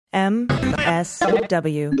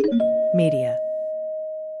MSW Media.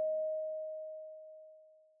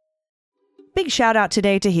 Big shout out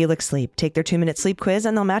today to Helix Sleep. Take their 2-minute sleep quiz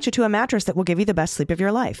and they'll match you to a mattress that will give you the best sleep of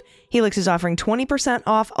your life. Helix is offering 20%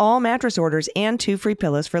 off all mattress orders and 2 free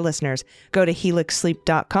pillows for listeners. Go to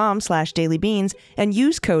helixsleep.com/dailybeans and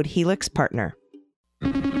use code HelixPartner.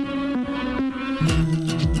 News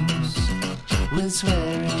with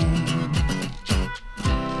swearing.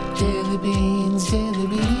 Daily beans, daily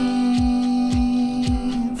beans.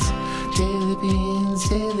 Daily beans,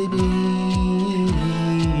 daily beans.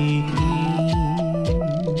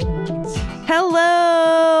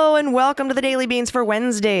 Hello and welcome to the Daily Beans for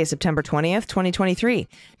Wednesday, September 20th, 2023.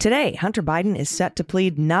 Today, Hunter Biden is set to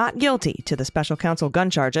plead not guilty to the special counsel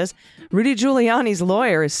gun charges. Rudy Giuliani's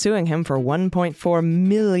lawyer is suing him for $1.4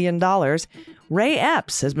 million. Ray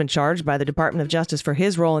Epps has been charged by the Department of Justice for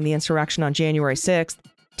his role in the insurrection on January 6th.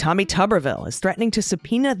 Tommy Tuberville is threatening to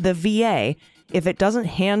subpoena the VA if it doesn't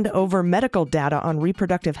hand over medical data on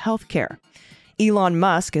reproductive health care. Elon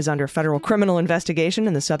Musk is under federal criminal investigation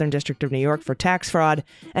in the Southern District of New York for tax fraud,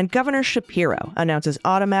 and Governor Shapiro announces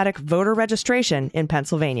automatic voter registration in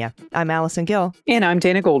Pennsylvania. I'm Allison Gill. And I'm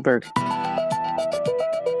Dana Goldberg.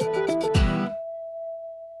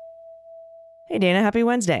 Hey, Dana, happy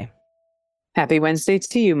Wednesday. Happy Wednesday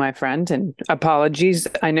to you, my friend, and apologies.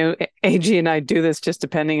 I know AG and I do this just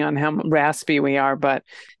depending on how raspy we are, but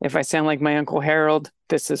if I sound like my Uncle Harold,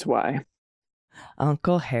 this is why.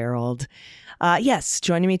 Uncle Harold. Yes,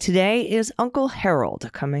 joining me today is Uncle Harold,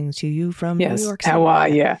 coming to you from New York City. How are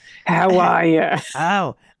you? How are you?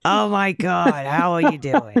 Oh my God, how are you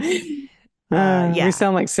doing? Yeah. We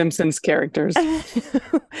sound like Simpsons characters.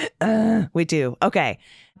 We do. Okay.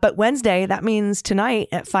 But Wednesday, that means tonight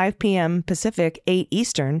at 5 p.m. Pacific, 8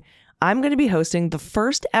 Eastern, I'm going to be hosting the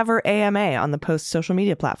first ever AMA on the Post social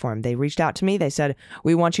media platform. They reached out to me. They said,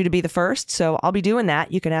 we want you to be the first. So I'll be doing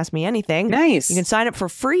that. You can ask me anything. Nice. You can sign up for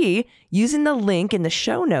free using the link in the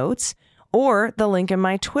show notes or the link in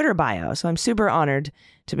my Twitter bio. So I'm super honored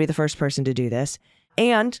to be the first person to do this.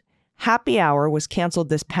 And Happy Hour was canceled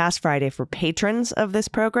this past Friday for patrons of this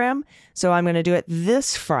program. So I'm going to do it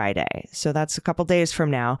this Friday. So that's a couple days from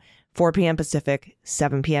now, 4 p.m. Pacific,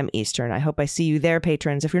 7 p.m. Eastern. I hope I see you there,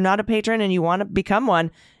 patrons. If you're not a patron and you want to become one,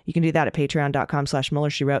 you can do that at patreon.com/Mueller,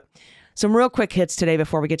 she wrote. Some real quick hits today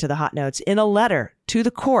before we get to the hot notes. In a letter to the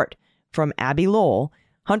court from Abby Lowell,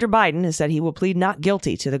 Hunter Biden has said he will plead not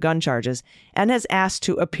guilty to the gun charges and has asked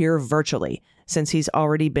to appear virtually since he's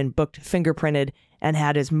already been booked, fingerprinted, and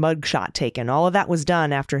had his mugshot taken. All of that was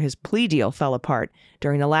done after his plea deal fell apart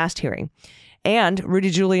during the last hearing. And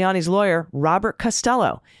Rudy Giuliani's lawyer, Robert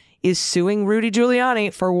Costello, is suing Rudy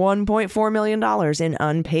Giuliani for $1.4 million in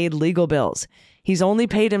unpaid legal bills. He's only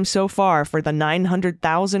paid him so far for the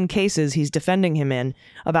 900,000 cases he's defending him in,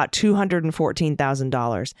 about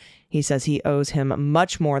 $214,000. He says he owes him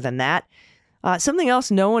much more than that. Something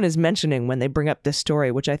else no one is mentioning when they bring up this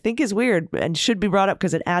story, which I think is weird and should be brought up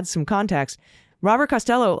because it adds some context. Robert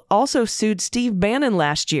Costello also sued Steve Bannon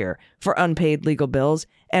last year for unpaid legal bills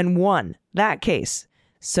and won that case.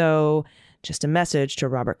 So just a message to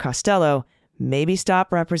Robert Costello, maybe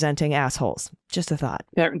stop representing assholes. Just a thought.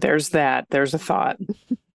 There's that. There's a thought.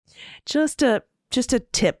 Just a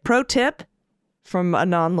tip, pro tip from a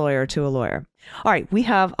non-lawyer to a lawyer. All right, we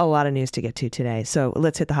have a lot of news to get to today, so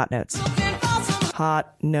let's hit the hot notes.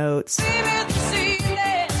 Hot notes.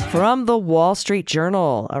 From the Wall Street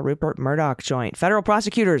Journal, a Rupert Murdoch joint. Federal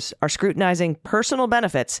prosecutors are scrutinizing personal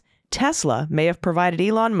benefits Tesla may have provided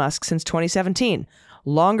Elon Musk since 2017,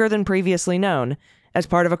 longer than previously known, as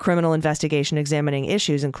part of a criminal investigation examining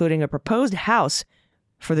issues including a proposed house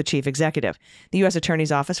for the chief executive. The U.S.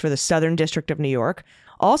 Attorney's Office for the Southern District of New York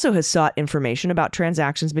also has sought information about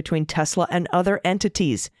transactions between Tesla and other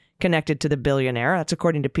entities connected to the billionaire. That's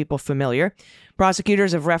according to people familiar.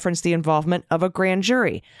 Prosecutors have referenced the involvement of a grand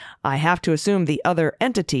jury. I have to assume the other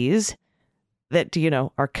entities that,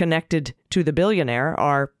 are connected to the billionaire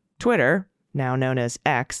are Twitter, now known as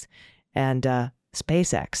X, and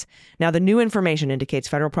SpaceX. Now, the new information indicates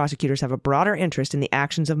federal prosecutors have a broader interest in the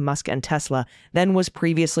actions of Musk and Tesla than was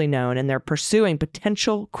previously known, and they're pursuing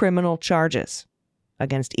potential criminal charges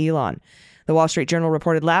against Elon. The Wall Street Journal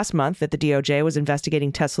reported last month that the DOJ was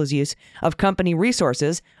investigating Tesla's use of company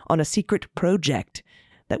resources on a secret project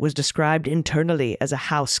that was described internally as a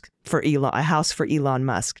house for Elon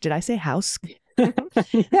Musk. Did I say house?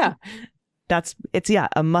 Yeah.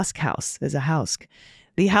 A Musk house is a house.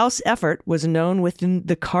 The house effort was known within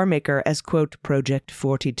the car maker as, quote, Project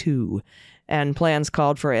 42. and plans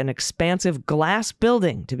called for an expansive glass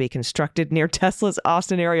building to be constructed near Tesla's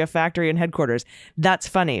Austin area factory and headquarters. That's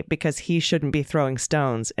funny because he shouldn't be throwing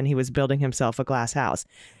stones, and he was building himself a glass house.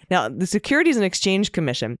 Now, the Securities and Exchange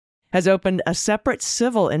Commission has opened a separate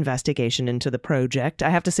civil investigation into the project. I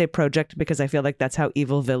have to say project because I feel like that's how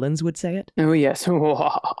evil villains would say it. Oh, yes.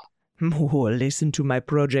 Listen to my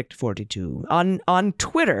Project 42. On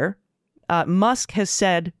Twitter, Musk has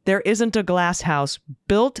said there isn't a glass house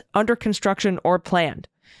built, under construction, or planned.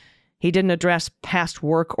 He didn't address past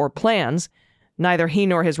work or plans. Neither he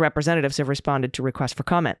nor his representatives have responded to requests for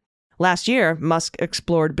comment. Last year, Musk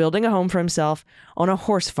explored building a home for himself on a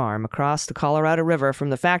horse farm across the Colorado River from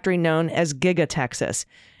the factory known as Giga Texas,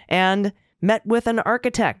 and met with an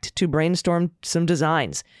architect to brainstorm some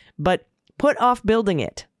designs, but put off building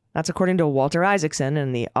it. That's according to Walter Isaacson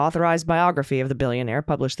in the authorized biography of the billionaire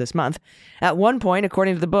published this month. At one point,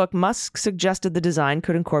 according to the book, Musk suggested the design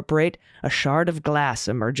could incorporate a shard of glass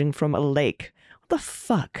emerging from a lake. What the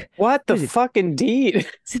fuck? What the fuck indeed?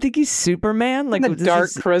 Does he think he's Superman? Like the Dark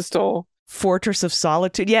Crystal. Fortress of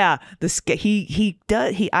Solitude. Yeah, he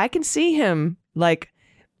does. I can see him like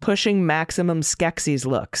pushing maximum Skeksis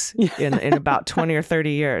looks in about 20 or 30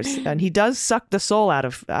 years. And he does suck the soul out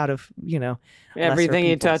of everything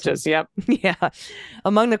he touches. Yep. Yeah.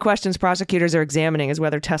 Among the questions prosecutors are examining is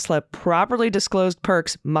whether Tesla properly disclosed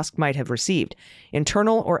perks Musk might have received.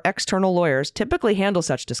 Internal or external lawyers typically handle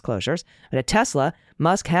such disclosures, but at Tesla,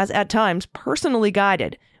 Musk has at times personally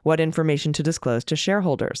guided what information to disclose to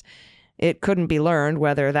shareholders. It couldn't be learned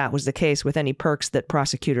whether that was the case with any perks that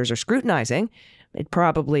prosecutors are scrutinizing. It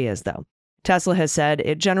probably is, though. Tesla has said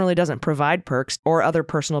it generally doesn't provide perks or other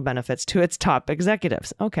personal benefits to its top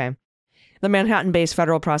executives. Okay. The Manhattan-based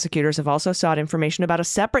federal prosecutors have also sought information about a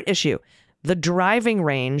separate issue, the driving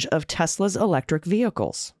range of Tesla's electric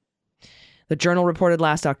vehicles. The Journal reported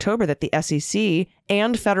last October that the SEC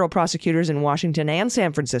and federal prosecutors in Washington and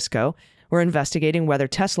San Francisco were investigating whether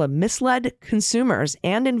Tesla misled consumers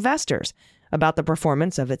and investors about the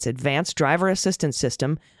performance of its advanced driver assistance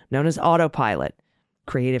system known as Autopilot.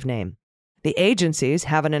 Creative name. The agencies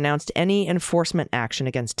haven't announced any enforcement action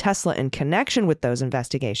against Tesla in connection with those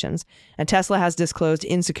investigations, and Tesla has disclosed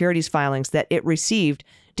in securities filings that it received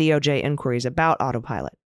DOJ inquiries about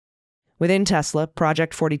Autopilot. Within Tesla,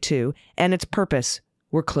 Project 42 and its purpose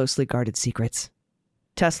were closely guarded secrets.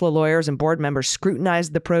 Tesla lawyers and board members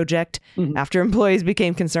scrutinized the project after employees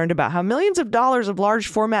became concerned about how millions of dollars of large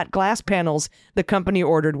format glass panels the company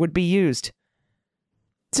ordered would be used.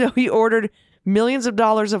 So he ordered millions of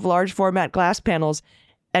dollars of large format glass panels,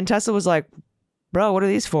 and Tesla was like, bro, what are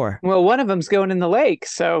these for? Well, one of them's going in the lake,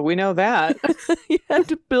 so we know that. He had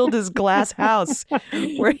to build his glass house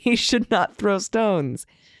where he should not throw stones.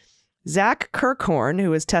 Zach Kirkhorn,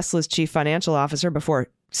 who is Tesla's chief financial officer before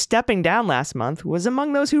stepping down last month, was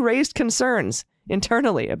among those who raised concerns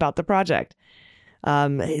internally about the project.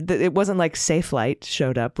 It wasn't like Safelite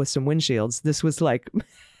showed up with some windshields. This was like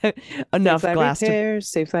enough glass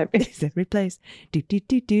Safelite replace.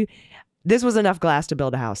 This was enough glass to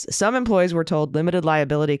build a house. Some employees were told limited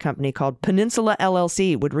liability company called Peninsula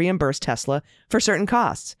LLC would reimburse Tesla for certain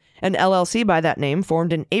costs. An LLC by that name,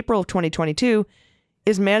 formed in April of 2022,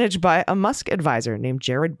 is managed by a Musk advisor named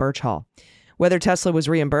Jared Birchall. Whether Tesla was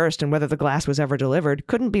reimbursed and whether the glass was ever delivered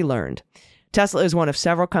couldn't be learned. Tesla is one of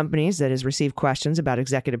several companies that has received questions about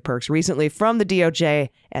executive perks recently from the DOJ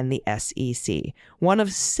and the SEC. One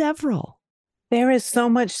of several. There is so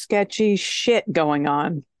much sketchy shit going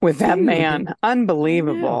on with that man.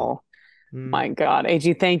 Unbelievable. My God.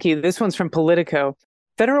 AG, thank you. This one's from Politico.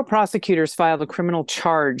 Federal prosecutors filed a criminal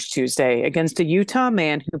charge Tuesday against a Utah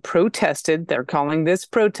man who protested. They're calling this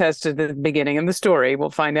protested at the beginning of the story.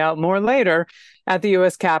 We'll find out more later. At the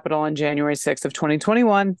U.S. Capitol on January 6th of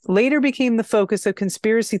 2021, later became the focus of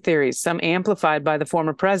conspiracy theories, some amplified by the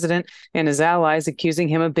former president and his allies, accusing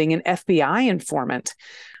him of being an FBI informant.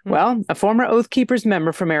 Well, a former Oath Keepers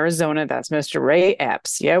member from Arizona, that's Mr. Ray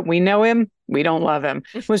Epps. Yeah, we know him. We don't love him.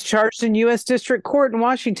 Was charged in U.S. District Court in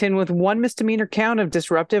Washington with one misdemeanor count of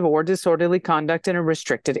disruptive or disorderly conduct in a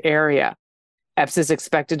restricted area. Epps is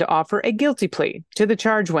expected to offer a guilty plea to the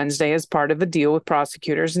charge Wednesday as part of a deal with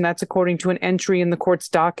prosecutors, and that's according to an entry in the court's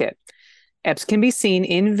docket. Epps can be seen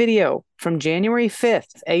in video from January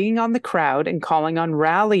 5th, egging on the crowd and calling on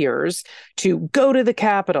ralliers to go to the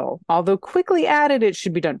Capitol, although quickly added it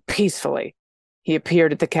should be done peacefully. He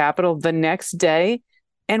appeared at the Capitol the next day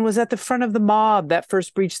and was at the front of the mob that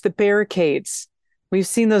first breached the barricades. We've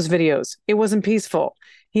seen those videos. It wasn't peaceful.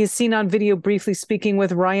 He is seen on video briefly speaking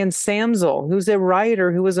with Ryan Samsel, who's a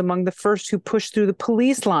rioter who was among the first who pushed through the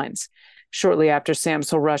police lines shortly after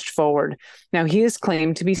Samsel rushed forward. Now, he is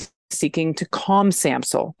claimed to be seeking to calm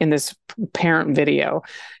Samsel in this parent video.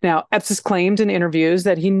 Now, Epps has claimed in interviews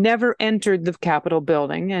that he never entered the Capitol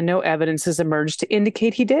building, and no evidence has emerged to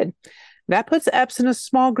indicate he did. That puts Epps in a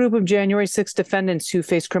small group of January 6 defendants who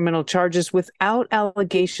face criminal charges without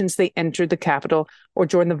allegations they entered the Capitol or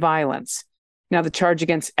joined the violence. Now, the charge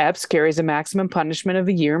against Epps carries a maximum punishment of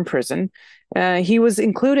a year in prison. He was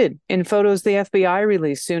included in photos the FBI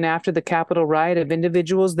released soon after the Capitol riot of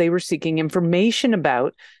individuals they were seeking information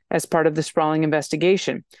about as part of the sprawling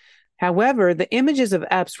investigation. However, the images of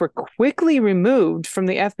Epps were quickly removed from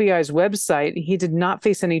the FBI's website. He did not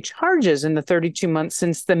face any charges in the 32 months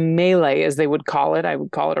since the melee, as they would call it. I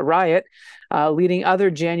would call it a riot, leading other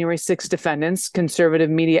January 6 defendants, conservative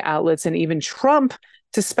media outlets, and even Trump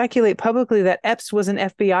to speculate publicly that Epps was an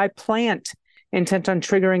FBI plant intent on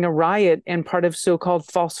triggering a riot and part of so-called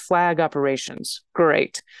false flag operations.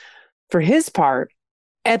 Great. For his part,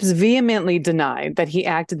 Epps vehemently denied that he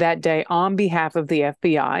acted that day on behalf of the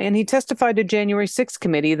FBI, and he testified to January 6th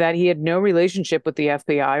committee that he had no relationship with the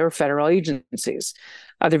FBI or federal agencies.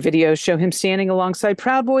 Other videos show him standing alongside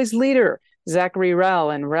Proud Boys leader Zachary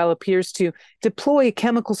Rell, and Rell appears to deploy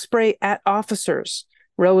chemical spray at officers.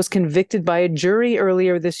 Rell was convicted by a jury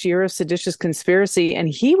earlier this year of seditious conspiracy, and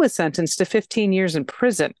he was sentenced to 15 years in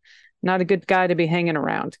prison. Not a good guy to be hanging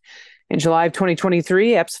around. In July of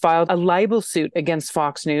 2023, Epps filed a libel suit against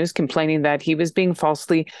Fox News, complaining that he was being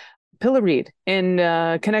falsely pilloried in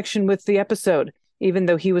connection with the episode, even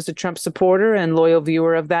though he was a Trump supporter and loyal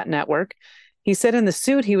viewer of that network. He said in the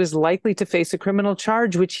suit he was likely to face a criminal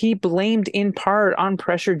charge, which he blamed in part on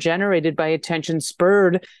pressure generated by attention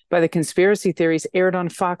spurred by the conspiracy theories aired on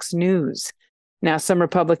Fox News. Now, some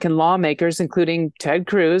Republican lawmakers, including Ted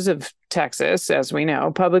Cruz of Texas, as we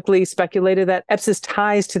know, publicly speculated that Epps'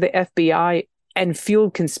 ties to the FBI and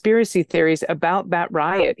fueled conspiracy theories about that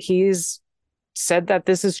riot. He's said that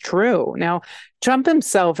this is true. Now, Trump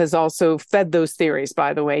himself has also fed those theories,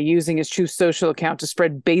 by the way, using his Truth Social account to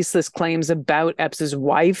spread baseless claims about Epps'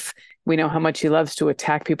 wife. We know how much he loves to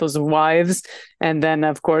attack people's wives. And then,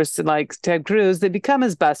 of course, like Ted Cruz, they become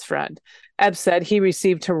his best friend. Epps said he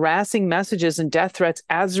received harassing messages and death threats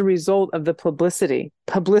as a result of the publicity.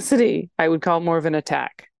 Publicity, I would call it more of an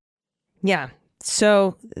attack. Yeah.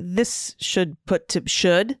 So this should put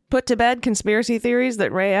to bed conspiracy theories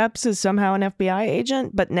that Ray Epps is somehow an FBI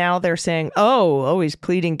agent. But now they're saying, oh, he's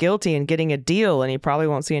pleading guilty and getting a deal and he probably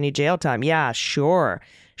won't see any jail time. Yeah, sure.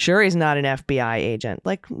 Sure, he's not an FBI agent.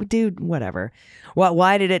 Like, dude, whatever.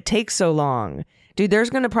 Why did it take so long? Dude, there's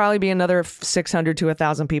going to probably be another 600 to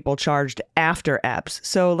 1,000 people charged after Epps.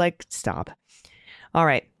 So, stop. All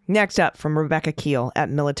right. Next up from Rebecca Keel at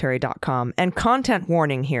military.com. And content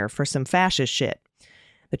warning here for some fascist shit.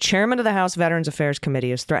 The chairman of the House Veterans Affairs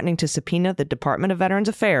Committee is threatening to subpoena the Department of Veterans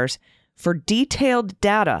Affairs for detailed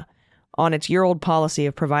data on its year-old policy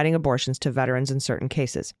of providing abortions to veterans in certain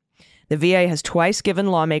cases. The VA has twice given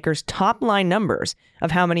lawmakers top-line numbers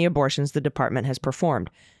of how many abortions the department has performed.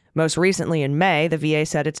 Most recently in May, the VA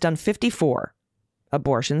said it's done 54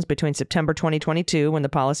 abortions between September 2022, when the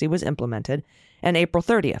policy was implemented, and April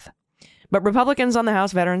 30th. But Republicans on the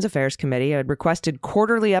House Veterans Affairs Committee had requested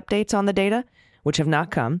quarterly updates on the data, which have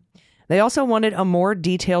not come. They also wanted a more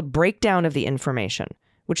detailed breakdown of the information,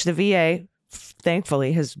 which the VA,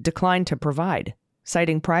 thankfully, has declined to provide,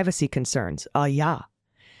 citing privacy concerns.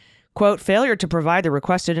 Quote, failure to provide the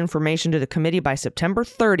requested information to the committee by September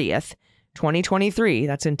 30th, 2023,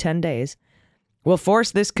 that's in 10 days, will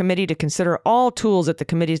force this committee to consider all tools at the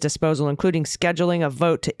committee's disposal, including scheduling a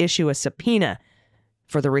vote to issue a subpoena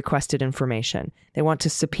for the requested information. They want to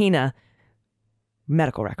subpoena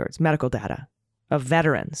medical records, medical data of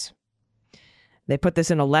veterans. They put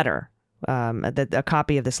this in a letter. A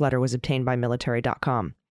copy of this letter was obtained by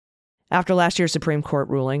military.com. After last year's Supreme Court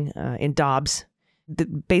ruling in Dobbs,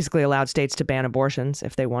 that basically allowed states to ban abortions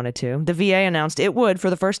if they wanted to, the VA announced it would, for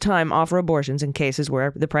the first time, offer abortions in cases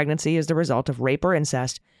where the pregnancy is the result of rape or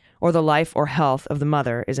incest, or the life or health of the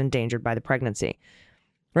mother is endangered by the pregnancy.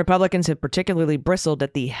 Republicans have particularly bristled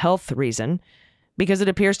at the health reason because it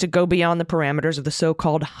appears to go beyond the parameters of the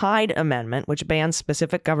so-called Hyde Amendment, which bans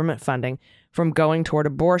specific government funding from going toward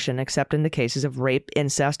abortion except in the cases of rape,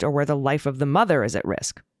 incest, or where the life of the mother is at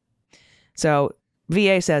risk. So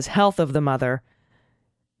VA says health of the mother.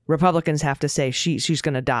 Republicans have to say she's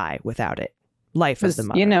going to die without it. Life of the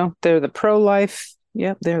mother. You know, they're the pro-life.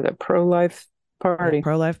 Yep, they're the pro-life party. The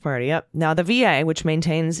pro-life party, yep. Now, the VA, which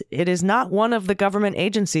maintains it is not one of the government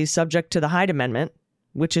agencies subject to the Hyde Amendment,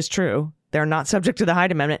 which is true, they're not subject to the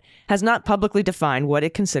Hyde Amendment, has not publicly defined what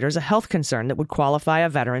it considers a health concern that would qualify a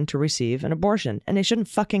veteran to receive an abortion. And they shouldn't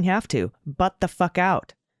fucking have to. Butt the fuck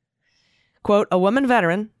out. Quote, a woman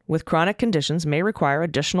veteran with chronic conditions may require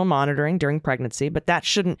additional monitoring during pregnancy, but that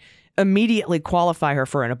shouldn't immediately qualify her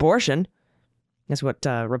for an abortion, is what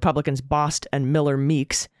Republicans Bost and Miller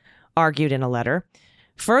Meeks argued in a letter.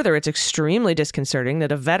 Further, it's extremely disconcerting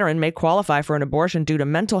that a veteran may qualify for an abortion due to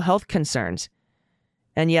mental health concerns,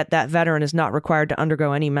 and yet that veteran is not required to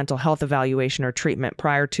undergo any mental health evaluation or treatment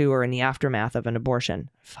prior to or in the aftermath of an abortion.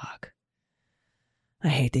 Fuck. I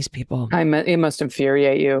hate these people. It must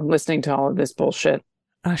infuriate you listening to all of this bullshit.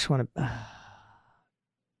 I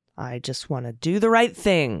just want to do the right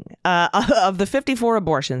thing. Of the 54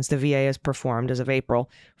 abortions the VA has performed as of April,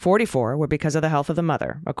 44 were because of the health of the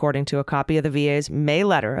mother, according to a copy of the VA's May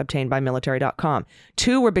letter obtained by military.com.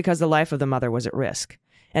 2 were because the life of the mother was at risk,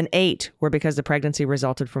 and 8 were because the pregnancy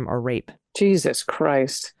resulted from a rape. Jesus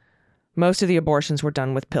Christ. Most of the abortions were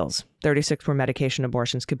done with pills. 36 were medication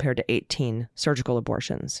abortions compared to 18 surgical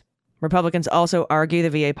abortions. Republicans also argue the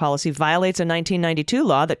VA policy violates a 1992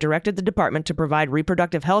 law that directed the department to provide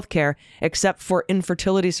reproductive health care except for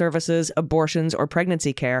infertility services, abortions, or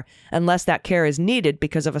pregnancy care, unless that care is needed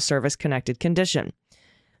because of a service-connected condition.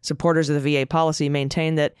 Supporters of the VA policy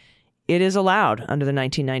maintain that it is allowed under the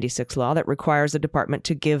 1996 law that requires the department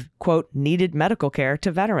to give, quote, needed medical care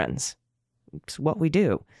to veterans. It's what we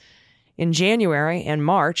do. In January and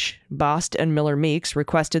March, Bost and Miller Meeks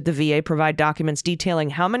requested the VA provide documents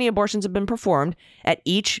detailing how many abortions have been performed at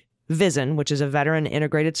each VISN, which is a Veteran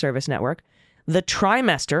Integrated Service Network, the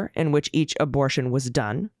trimester in which each abortion was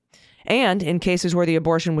done, and in cases where the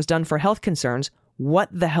abortion was done for health concerns, what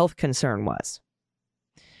the health concern was.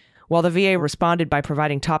 While the VA responded by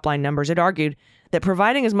providing top-line numbers, it argued that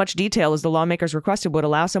providing as much detail as the lawmakers requested would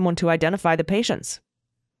allow someone to identify the patients.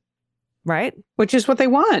 Right? Which is what they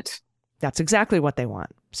want. That's exactly what they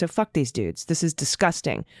want. So fuck these dudes. This is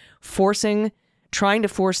disgusting. Trying to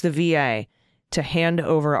force the VA to hand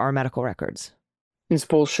over our medical records. It's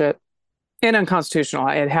bullshit. And unconstitutional.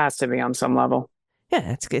 It has to be on some level.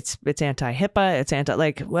 Yeah, it's anti-HIPAA.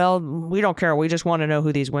 It's well, we don't care. We just want to know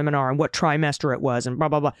who these women are and what trimester it was and blah,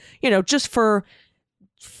 blah, blah. Just for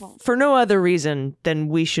no other reason than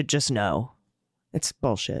we should just know. It's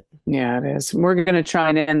bullshit. Yeah, it is. We're going to try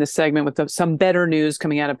and end the segment with some better news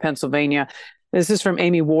coming out of Pennsylvania. This is from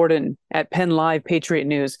Amy Warden at Penn Live Patriot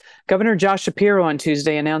News. Governor Josh Shapiro on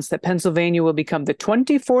Tuesday announced that Pennsylvania will become the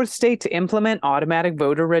 24th state to implement automatic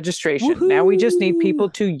voter registration. Woohoo! Now we just need people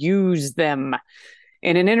to use them.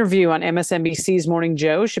 In an interview on MSNBC's Morning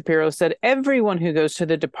Joe, Shapiro said everyone who goes to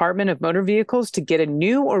the Department of Motor Vehicles to get a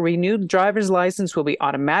new or renewed driver's license will be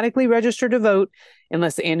automatically registered to vote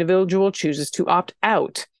unless the individual chooses to opt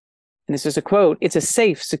out. And this is a quote, "It's a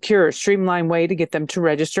safe, secure, streamlined way to get them to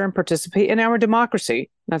register and participate in our democracy."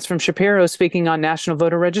 That's from Shapiro speaking on National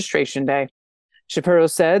Voter Registration Day. Shapiro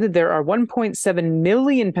said there are 1.7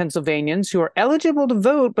 million Pennsylvanians who are eligible to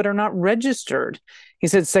vote but are not registered. He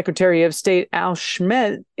said Secretary of State Al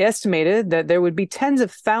Schmidt estimated that there would be tens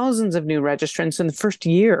of thousands of new registrants in the first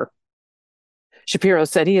year. Shapiro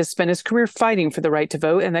said he has spent his career fighting for the right to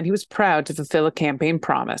vote and that he was proud to fulfill a campaign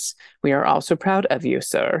promise. "We are also proud of you,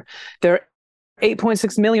 sir." There are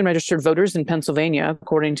 8.6 million registered voters in Pennsylvania,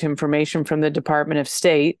 according to information from the Department of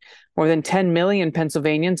State. More than 10 million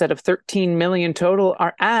Pennsylvanians out of 13 million total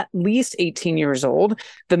are at least 18 years old,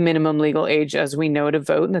 the minimum legal age as we know to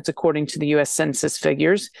vote, and that's according to the U.S. Census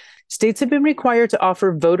figures. States have been required to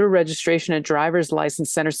offer voter registration at driver's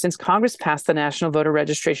license centers since Congress passed the National Voter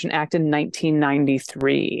Registration Act in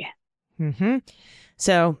 1993. Mm-hmm.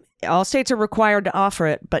 So all states are required to offer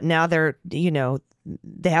it, but now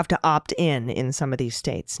they have to opt in some of these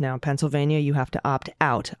states. Now, Pennsylvania, you have to opt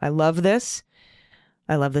out. I love this.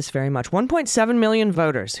 I love this very much. 1.7 million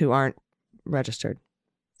voters who aren't registered.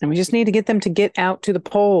 And we just need to get them to get out to the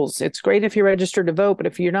polls. It's great if you're registered to vote, but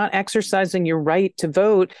if you're not exercising your right to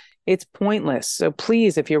vote, it's pointless. So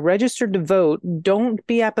please, if you're registered to vote, don't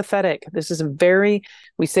be apathetic. This is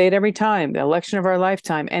we say it every time, the election of our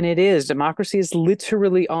lifetime, and it is. Democracy is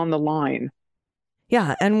literally on the line.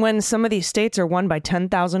 Yeah, and when some of these states are won by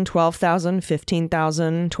 10,000, 12,000,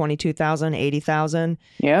 15,000, 22,000, 80,000,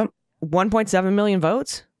 yep. 1.7 million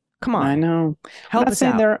votes? Come on. I know. Help us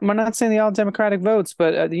out. We're not saying they're all Democratic votes,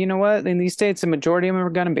 but you know what? In these states, the majority of them are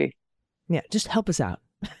going to be. Yeah, just help us out.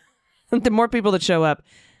 The more people that show up,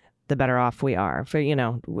 the better off we are. For,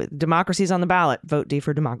 democracy's on the ballot. Vote D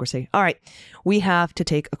for democracy. All right. We have to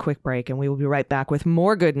take a quick break, and we will be right back with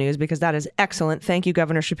more good news because that is excellent. Thank you,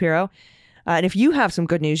 Governor Shapiro. And if you have some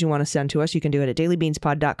good news you want to send to us, you can do it at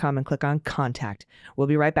dailybeanspod.com and click on contact. We'll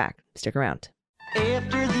be right back. Stick around.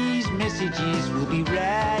 After these messages, we'll be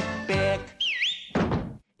right back.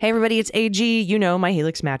 Hey everybody, it's AG. You know my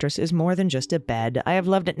Helix mattress is more than just a bed. I have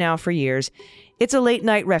loved it now for years. It's a late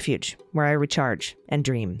night refuge where I recharge and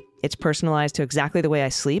dream. It's personalized to exactly the way I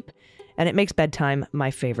sleep, and it makes bedtime my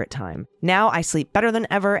favorite time. Now I sleep better than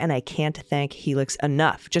ever, and I can't thank Helix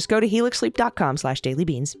enough. Just go to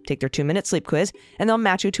helixsleep.com/dailybeans, take their 2-minute sleep quiz, and they'll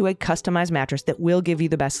match you to a customized mattress that will give you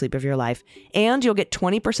the best sleep of your life. And you'll get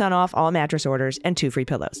 20% off all mattress orders and 2 free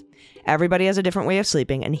pillows. Everybody has a different way of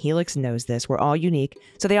sleeping, and Helix knows this. We're all unique,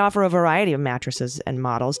 so they offer a variety of mattresses and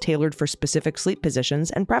models tailored for specific sleep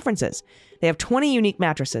positions and preferences. They have 20 unique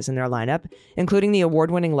mattresses in their lineup, including the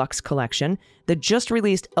award-winning Luxe Collection, the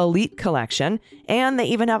just-released Elite Collection, and they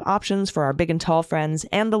even have options for our big and tall friends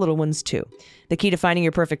and the little ones too. The key to finding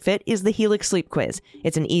your perfect fit is the Helix Sleep Quiz.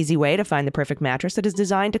 It's an easy way to find the perfect mattress that is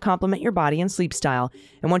designed to complement your body and sleep style.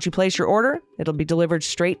 And once you place your order, it'll be delivered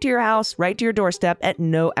straight to your house, right to your doorstep at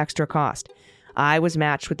no extra cost. I was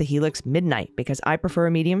matched with the Helix Midnight because I prefer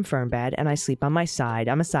a medium firm bed and I sleep on my side.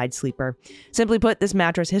 I'm a side sleeper. Simply put, this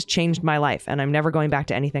mattress has changed my life and I'm never going back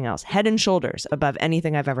to anything else. Head and shoulders above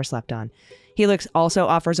anything I've ever slept on. Helix also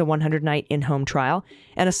offers a 100-night in-home trial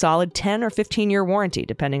and a solid 10 or 15-year warranty,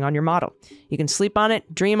 depending on your model. You can sleep on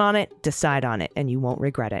it, dream on it, decide on it, and you won't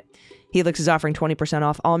regret it. Helix is offering 20%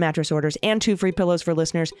 off all mattress orders and 2 free pillows for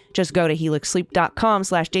listeners. Just go to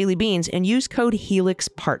helixsleep.com/dailybeans and use code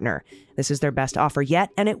HelixPartner. This is their best offer yet,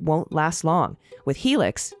 and it won't last long. With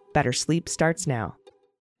Helix, better sleep starts now.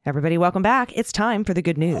 Everybody, welcome back. It's time for the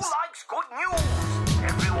good news. Who likes good news,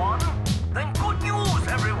 everyone? Then good news,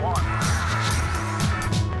 everyone.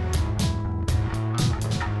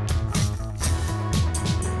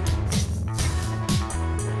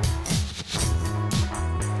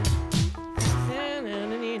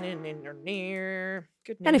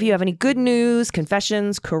 And if you have any good news,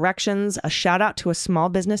 confessions, corrections, a shout out to a small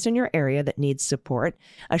business in your area that needs support,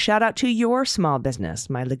 a shout out to your small business,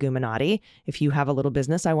 my Leguminati. If you have a little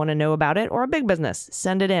business, I want to know about it, or a big business,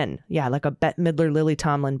 send it in. Yeah, like a Bette Midler, Lily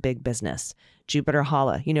Tomlin big business. Jupiter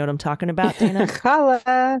Holla. You know what I'm talking about, Dana?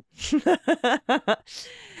 Holla.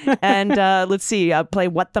 And let's see, play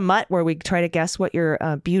What the Mutt, where we try to guess what your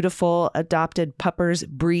beautiful adopted puppers'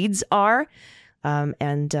 breeds are.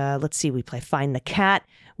 And let's see, we play Find the Cat.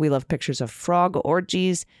 We love pictures of frog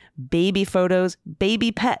orgies, baby photos,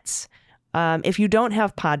 baby pets. If you don't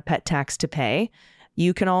have pod pet tax to pay,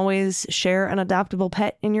 you can always share an adoptable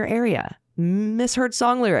pet in your area. Misheard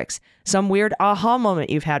song lyrics, some weird aha moment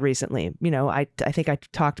you've had recently. You know, I think I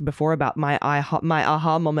talked before about my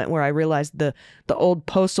aha moment where I realized the old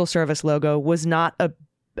Postal Service logo was not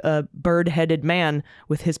a bird-headed man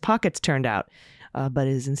with his pockets turned out. But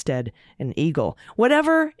is instead an eagle.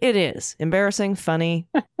 Whatever it is, embarrassing, funny.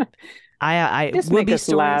 I Just will make be us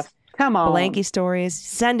stories, laugh. Come on. blanky stories.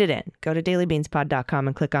 Send it in. Go to dailybeanspod.com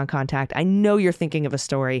and click on contact. I know you're thinking of a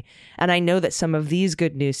story, and I know that some of these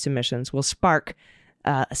good news submissions will spark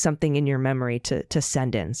something in your memory to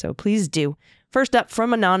send in. So please do. First up,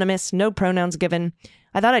 from Anonymous, no pronouns given.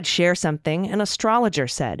 I thought I'd share something an astrologer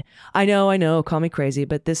said. I know, call me crazy,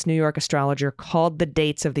 but this New York astrologer called the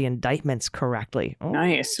dates of the indictments correctly. Oh.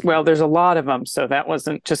 Nice. Well, there's a lot of them, so that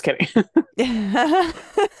wasn't just kidding.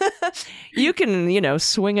 You can,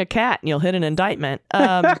 swing a cat and you'll hit an indictment.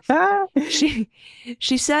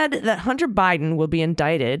 She said that Hunter Biden will be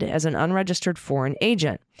indicted as an unregistered foreign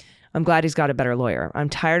agent. I'm glad he's got a better lawyer. I'm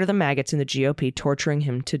tired of the maggots in the GOP torturing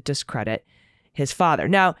him to discredit his father.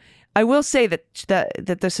 Now, I will say that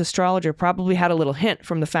this astrologer probably had a little hint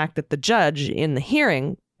from the fact that the judge in the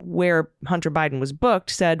hearing where Hunter Biden was booked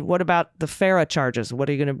said, what about the FARA charges? What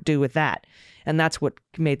are you going to do with that? And that's what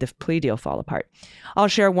made the plea deal fall apart. I'll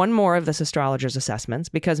share one more of this astrologer's assessments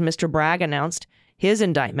because Mr. Bragg announced his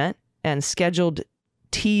indictment and scheduled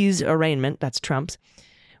T's arraignment, that's Trump's,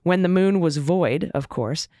 when the moon was void, of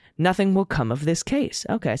course. Nothing will come of this case.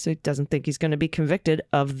 Okay, so he doesn't think he's going to be convicted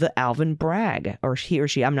of the Alvin Bragg, or he or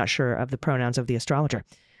she. I'm not sure of the pronouns of the astrologer.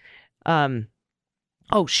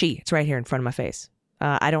 She. It's right here in front of my face.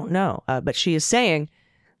 I don't know, but she is saying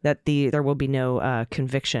that there will be no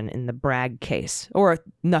conviction in the Bragg case, or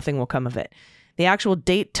nothing will come of it. The actual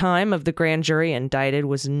date, time of the grand jury indicted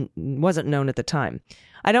wasn't known at the time.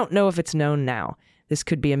 I don't know if it's known now. This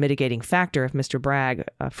could be a mitigating factor if Mr. Bragg,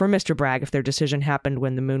 if their decision happened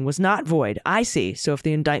when the moon was not void. I see. So if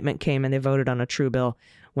the indictment came and they voted on a true bill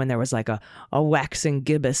when there was like a waxing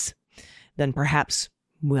gibbous, then perhaps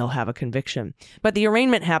we'll have a conviction. But the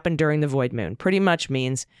arraignment happened during the void moon. Pretty much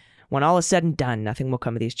means when all is said and done, nothing will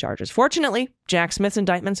come of these charges. Fortunately, Jack Smith's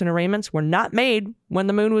indictments and arraignments were not made when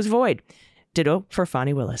the moon was void. Ditto for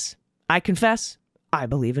Fani Willis. I confess, I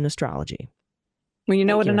believe in astrology. Well, you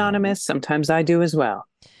know Thank what, you, Anonymous? Sometimes I do as well.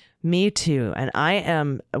 Me too. And I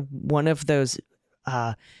am one of those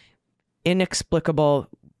inexplicable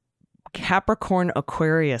Capricorn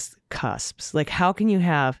Aquarius cusps. Like, how can you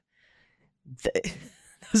have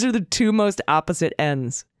those are the two most opposite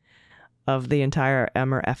ends of the entire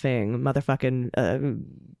effing motherfucking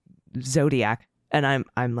zodiac, and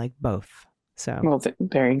I'm like both. So Well,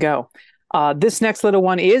 there you go. This next little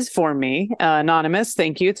one is for me. Anonymous,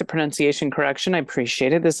 thank you. It's a pronunciation correction. I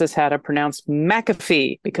appreciate it. This is how to pronounce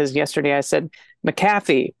McAfee, because yesterday I said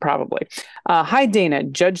McAfee, probably. Hi, Dana.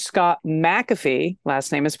 Judge Scott McAfee,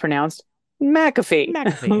 last name is pronounced McAfee,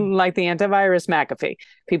 like the antivirus McAfee.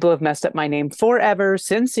 People have messed up my name forever.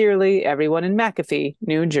 Sincerely, everyone in McAfee,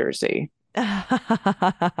 New Jersey.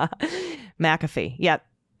 McAfee. Yep.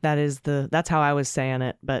 That's how I was saying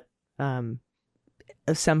it, but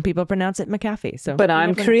some people pronounce it McAfee. So, but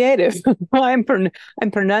I'm creative. I'm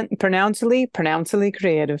pronouncedly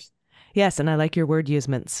creative. Yes, and I like your word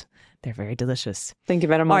usements. They're very delicious. Thank you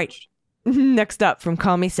very much. All right. Next up, from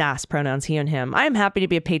Call Me Sass, pronouns he and him. I am happy to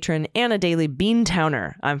be a patron and a daily bean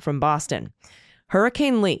towner. I'm from Boston.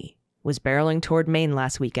 Hurricane Lee was barreling toward Maine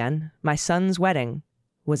last weekend. My son's wedding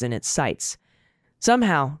was in its sights.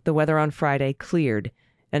 Somehow, the weather on Friday cleared,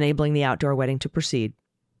 enabling the outdoor wedding to proceed.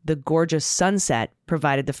 The gorgeous sunset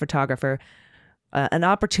provided the photographer an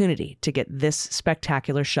opportunity to get this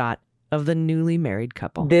spectacular shot of the newly married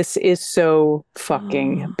couple. This is so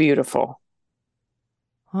fucking beautiful.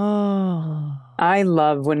 Oh. I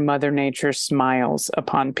love when Mother Nature smiles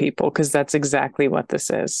upon people, because that's exactly what this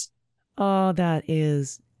is. Oh, that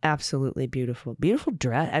is absolutely beautiful. Beautiful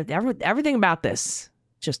dress. Everything about this.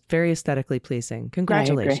 Just very aesthetically pleasing.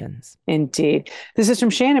 Congratulations. Indeed. This is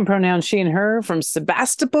from Shannon, pronouns she and her, from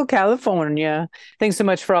Sebastopol, California. Thanks so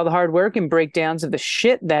much for all the hard work and breakdowns of the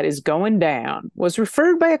shit that is going down. Was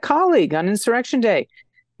referred by a colleague on Insurrection Day.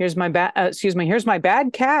 Here's my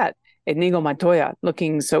bad cat, Inigo Montoya,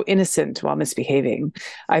 looking so innocent while misbehaving.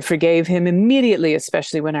 I forgave him immediately,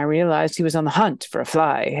 especially when I realized he was on the hunt for a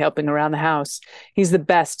fly, helping around the house. He's the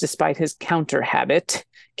best despite his counter habit.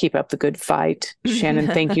 Keep up the good fight. Shannon,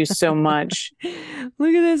 thank you so much.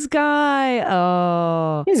 Look at this guy.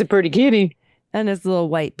 Oh. He's a pretty kitty. And his little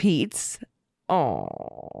white Pete's.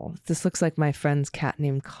 Oh, this looks like my friend's cat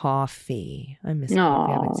named Coffee. I miss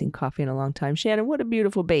Coffee. I haven't seen Coffee in a long time. Shannon, what a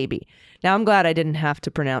beautiful baby. Now, I'm glad I didn't have to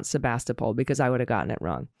pronounce Sebastopol, because I would have gotten it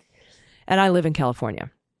wrong. And I live in California.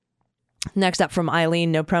 Next up, from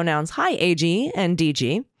Eileen, no pronouns. Hi, AG and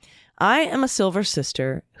DG. I am a Silver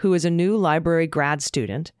Sister who is a new library grad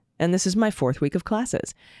student, and this is my 4th week of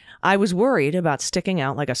classes. I was worried about sticking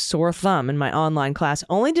out like a sore thumb in my online class,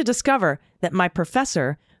 only to discover that my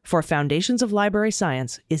professor for Foundations of Library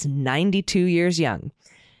Science is 92 years young.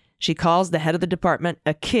 She calls the head of the department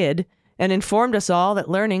a kid and informed us all that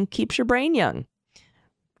learning keeps your brain young.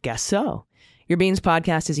 Guess so. Your Beans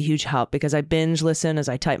podcast is a huge help because I binge listen as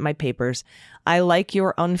I type my papers. I like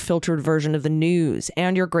your unfiltered version of the news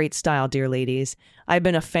and your great style, dear ladies. I've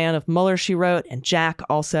been a fan of Mueller, She Wrote, and Jack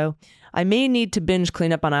also. I may need to binge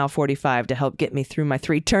clean up on aisle 45 to help get me through my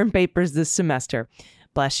 3 term papers this semester.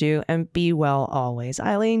 Bless you and be well always.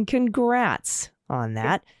 Eileen, congrats on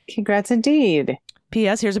that. Congrats indeed.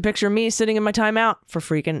 P.S. Here's a picture of me sitting in my timeout for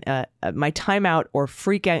freaking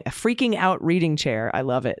out reading chair. I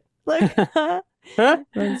love it. Look,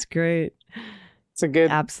 that's great. It's a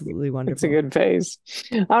good, absolutely wonderful. It's a good phase.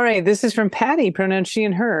 All right, this is from Patty, pronouns she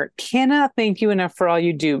and her. Cannot thank you enough for all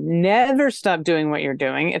you do. Never stop doing what you're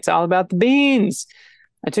doing. It's all about the beans.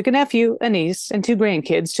 I took a nephew, a niece, and 2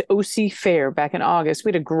 grandkids to OC Fair back in August. We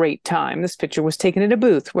had a great time. This picture was taken at a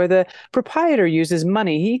booth where the proprietor uses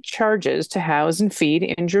money he charges to house and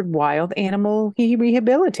feed injured wild animal he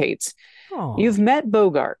rehabilitates. Aww. You've met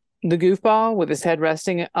Bogart, the goofball with his head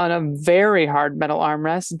resting on a very hard metal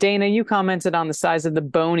armrest. Dana, you commented on the size of the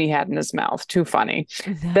bone he had in his mouth. Too funny.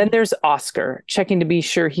 Then there's Oscar, checking to be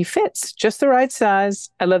sure he fits. Just the right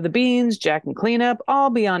size. I love the beans, Jack and cleanup,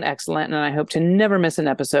 all beyond excellent, and I hope to never miss an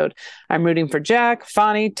episode. I'm rooting for Jack,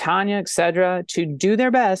 Fonny, Tanya, etc. to do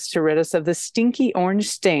their best to rid us of the stinky orange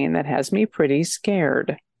stain that has me pretty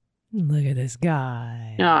scared. Look at this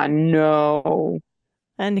guy. Ah, no.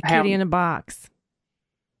 And the kitty in a box.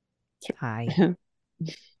 Hi.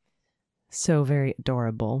 So very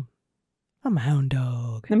adorable. I'm a hound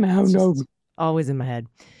dog. I'm a hound dog. Always in my head.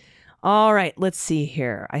 All right, let's see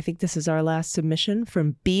here. I think this is our last submission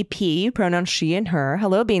from BP, pronouns she and her.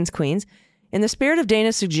 Hello, Beans Queens. In the spirit of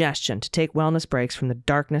Dana's suggestion to take wellness breaks from the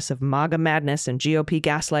darkness of MAGA madness and GOP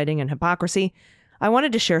gaslighting and hypocrisy, I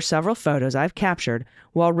wanted to share several photos I've captured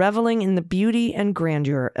while reveling in the beauty and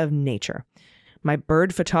grandeur of nature. My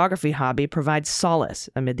bird photography hobby provides solace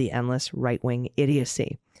amid the endless right-wing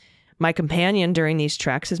idiocy. My companion during these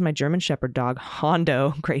treks is my German Shepherd dog,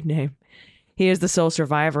 Hondo. Great name. He is the sole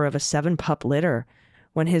survivor of a 7-pup litter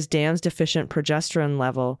when his dam's deficient progesterone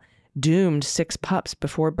level doomed 6 pups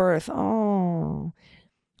before birth. Oh.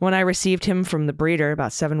 When I received him from the breeder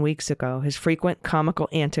about 7 weeks ago, his frequent comical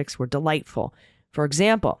antics were delightful. For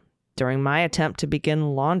example, during my attempt to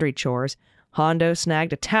begin laundry chores, Hondo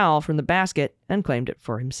snagged a towel from the basket and claimed it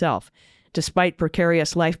for himself. Despite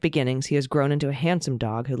precarious life beginnings, he has grown into a handsome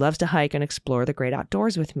dog who loves to hike and explore the great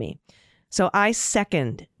outdoors with me. So I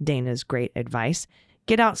second Dana's great advice.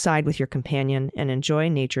 Get outside with your companion and enjoy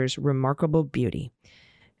nature's remarkable beauty.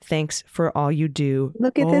 Thanks for all you do.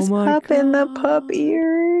 Look at this my pup in the pup God.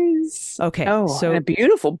 ears. Okay, Oh, so and a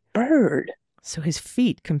beautiful bird. So his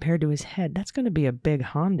feet compared to his head, that's going to be a big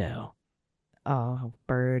Hondo. Oh,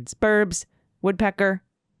 birds. Burbs. Woodpecker.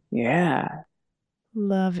 Yeah.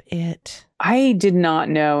 Love it. I did not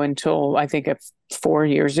know until I think 4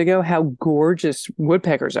 years ago how gorgeous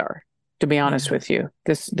woodpeckers are, to be honest Yeah. with you.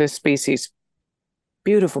 This species.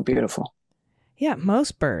 Beautiful, beautiful. Yeah,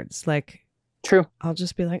 most birds. Like, True. I'll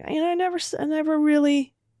just be like, I never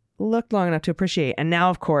really looked long enough to appreciate. And now,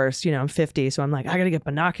 of course, I'm 50, so I'm like, I got to get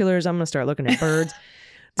binoculars. I'm going to start looking at birds.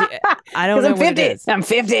 I don't know I'm what 50. it is. I'm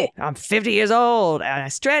 50. I'm 50 years old, and I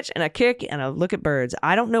stretch and I kick and I look at birds.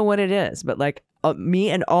 I don't know what it is, but like me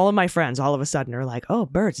and all of my friends all of a sudden are like, oh,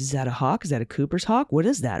 birds. Is that a hawk? Is that a Cooper's hawk? What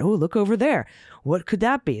is that? Oh, look over there. What could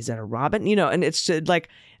that be? Is that a robin? And it's just like,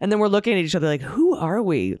 and then we're looking at each other like, who are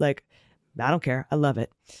we? Like, I don't care. I love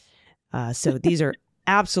it. So these are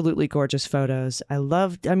absolutely gorgeous photos.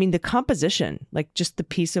 The composition, like just the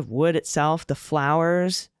piece of wood itself, the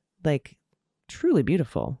flowers, like truly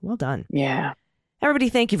beautiful. Well done. Yeah. Everybody,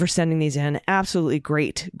 thank you for sending these in. Absolutely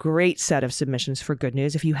great set of submissions for good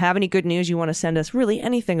news. If you have any good news you want to send us, really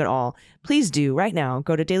anything at all, please do right now.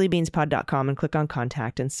 Go to dailybeanspod.com and click on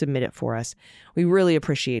contact and submit it for us. We really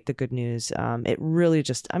appreciate the good news. It really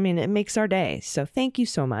just, it makes our day. So thank you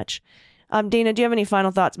so much. Dana, do you have any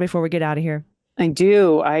final thoughts before we get out of here? I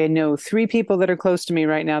do. I know 3 people that are close to me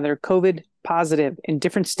right now that are COVID positive in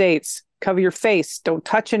different states. Cover your face. Don't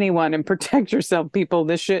touch anyone and protect yourself, people.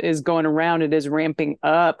 This shit is going around. It is ramping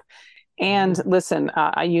up. And listen,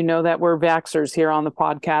 you know that we're vaxxers here on the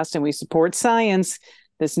podcast and we support science.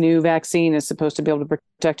 This new vaccine is supposed to be able to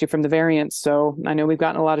protect you from the variants. So I know we've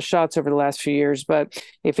gotten a lot of shots over the last few years, but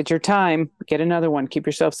if it's your time, get another one. Keep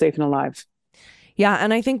yourself safe and alive. Yeah,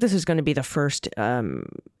 and I think this is going to be the first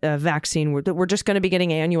vaccine we're just going to be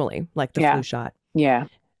getting annually, like the flu shot. Yeah.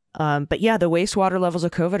 But yeah, the wastewater levels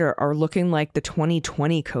of COVID are looking like the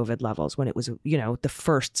 2020 COVID levels when it was, the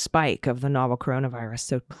first spike of the novel coronavirus.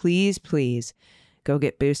 So please go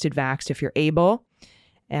get boosted, vaxxed if you're able.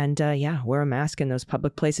 And wear a mask in those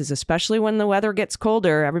public places, especially when the weather gets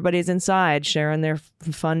colder. Everybody's inside sharing their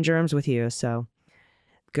fun germs with you. So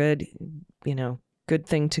good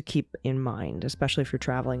thing to keep in mind, especially if you're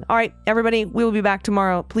traveling. All right, everybody, we will be back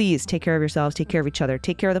tomorrow. Please take care of yourselves, take care of each other,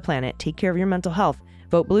 take care of the planet, take care of your mental health.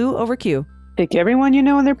 Vote blue over Q. Take everyone you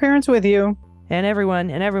know and their parents with you. And everyone,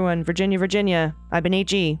 Virginia. I've been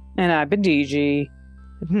HE. And I've been DG.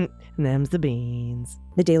 And them's the beans.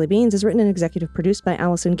 The Daily Beans is written and executive produced by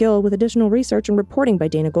Allison Gill with additional research and reporting by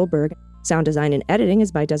Dana Goldberg. Sound design and editing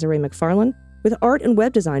is by Desiree McFarlane, with art and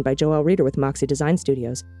web design by Joelle Reeder with Moxie Design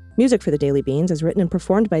Studios. Music for The Daily Beans is written and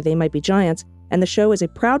performed by They Might Be Giants, and the show is a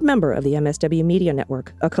proud member of the MSW Media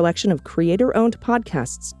Network, a collection of creator-owned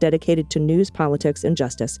podcasts dedicated to news, politics, and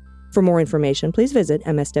justice. For more information, please visit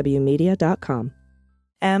mswmedia.com.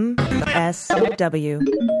 MSW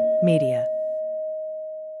Media.